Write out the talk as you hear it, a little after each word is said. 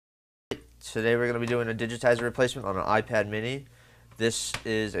Today we're going to be doing a Digitizer replacement on an iPad mini. This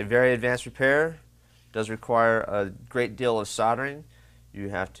is a very advanced repair. It does require a great deal of soldering. You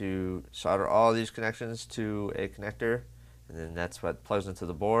have to solder all these connections to a connector, and then that's what plugs into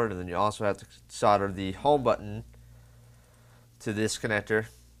the board, and then you also have to solder the home button to this connector.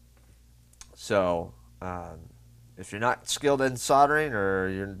 So if you're not skilled in soldering or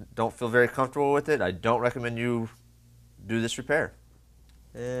you don't feel very comfortable with it, I don't recommend you do this repair.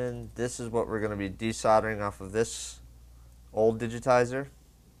 And this is what we're going to be desoldering off of this old Digitizer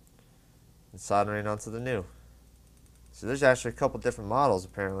and soldering onto the new. So there's actually a couple different models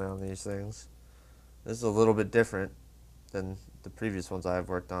apparently on these things. This is a little bit different than the previous ones I've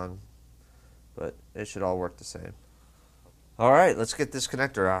worked on, but it should all work the same. Alright, let's get this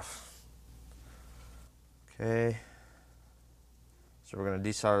connector off. Okay, so we're going to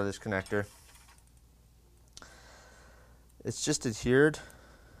desolder this connector. It's just adhered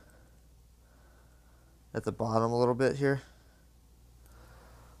at the bottom a little bit here.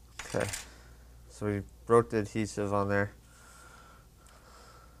 Okay, so we broke the adhesive on there.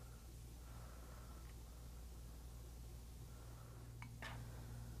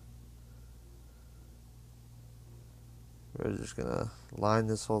 We're just gonna line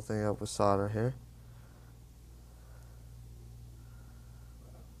this whole thing up with solder here.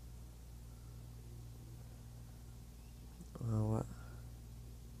 What?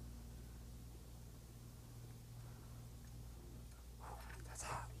 That's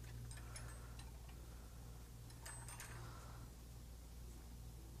hot.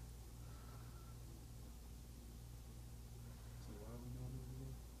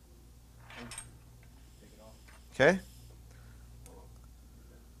 Okay.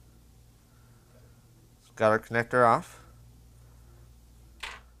 Got our connector off.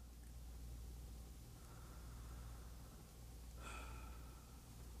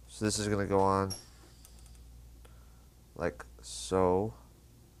 So this is going to go on like so.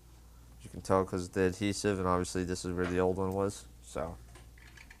 You can tell because the adhesive, and obviously this is where the old one was. So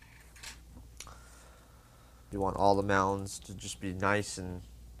you want all the mounds to just be nice and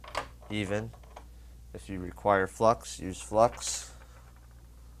even. If you require flux, use flux.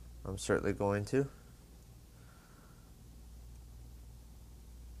 I'm certainly going to.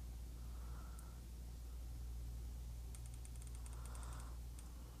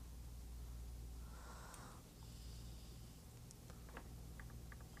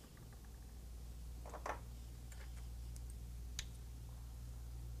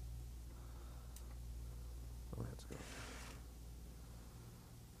 Let's go.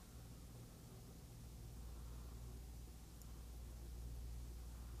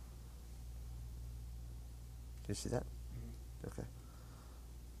 Do you see that? Mm-hmm. Okay.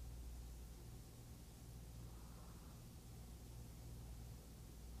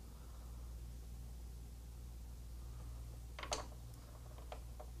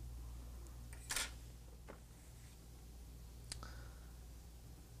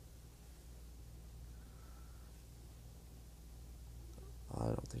 I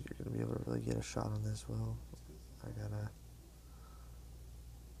don't think you're going to be able to really get a shot on this well. I gotta...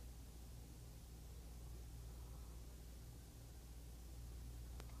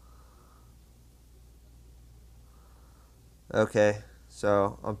 Okay,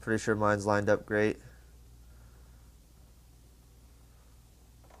 so I'm pretty sure mine's lined up great.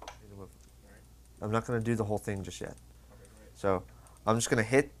 I'm not going to do the whole thing just yet. So I'm just going to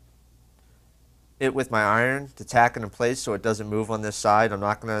hit it with my iron to tack it in place so it doesn't move on this side. I'm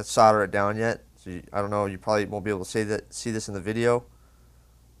not going to solder it down yet. So I don't know, you probably won't be able to see this in the video.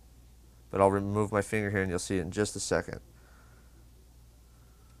 But I'll remove my finger here and you'll see it in just a second.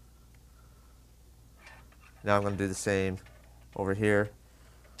 Now I'm going to do the same over here.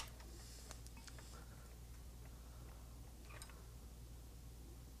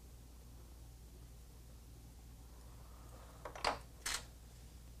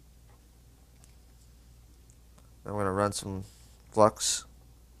 I'm going to run some flux.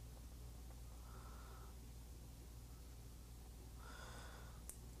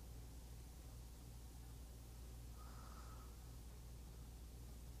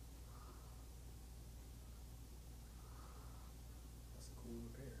 That's a cool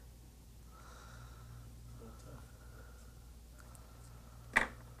repair. A little tough.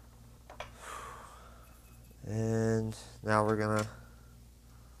 And now we're going to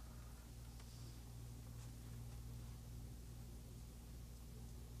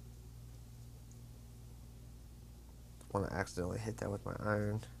want to accidentally hit that with my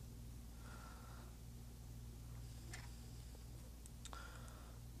iron.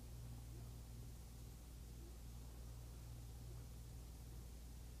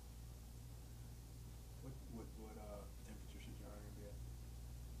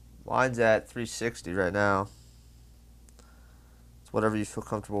 Mine's at 360 right now. It's whatever you feel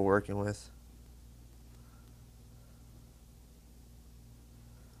comfortable working with.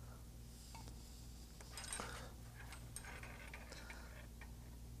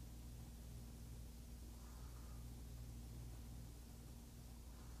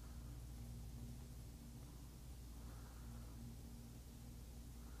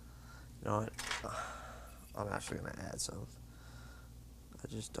 You know what? I'm actually going to add some. I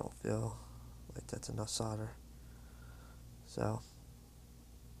just don't feel like that's enough solder. So,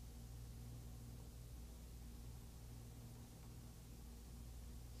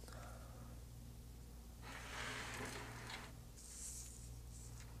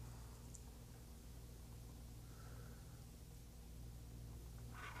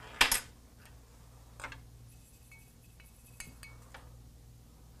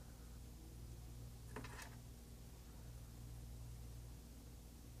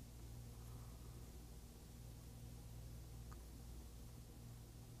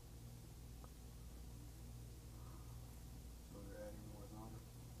 So you're adding more solder?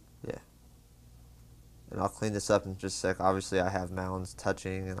 yeah. And I'll clean this up in just a sec. Obviously, I have mounds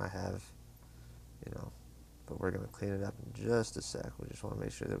touching and I have, you know, but we're going to clean it up in just a sec. We just want to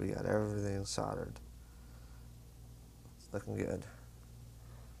make sure that we got everything soldered. It's looking good.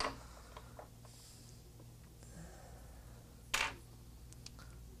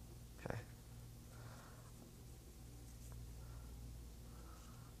 Okay.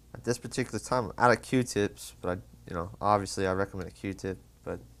 At this particular time, I'm out of Q-tips, but obviously I recommend a Q-tip,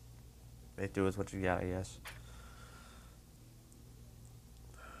 but make do with what you got, I guess.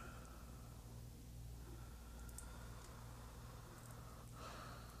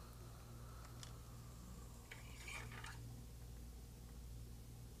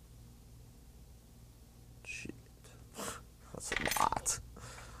 Shit. That's a lot.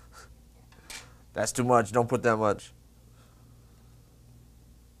 That's too much. Don't put that much.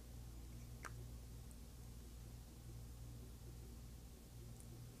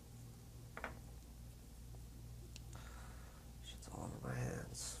 Shit's all over my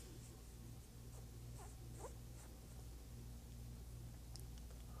hands.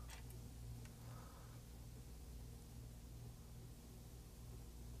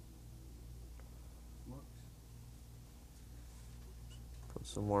 Flux. Put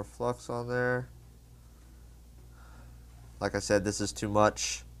some more flux on there. Like I said, this is too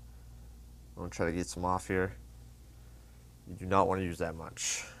much. I'm going to try to get some off here. You do not want to use that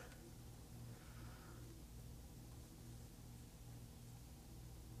much.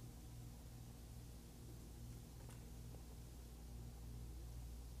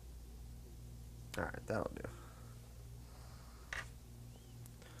 Alright, that'll do.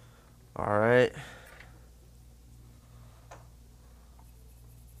 Alright.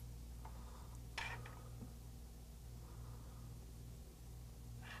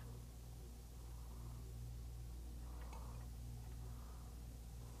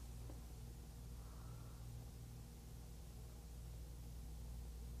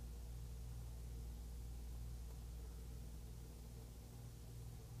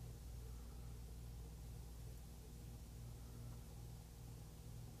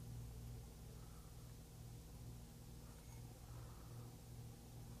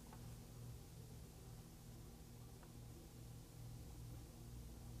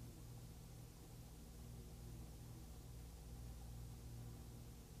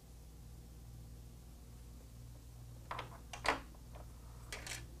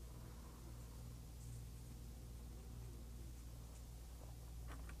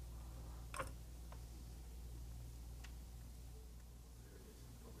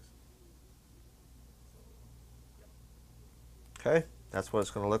 Okay, that's what it's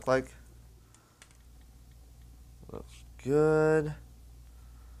going to look like. Looks good.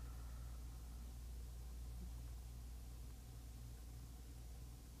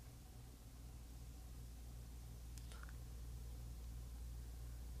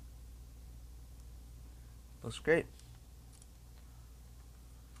 Looks great.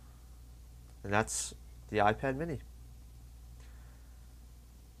 And that's the iPad mini.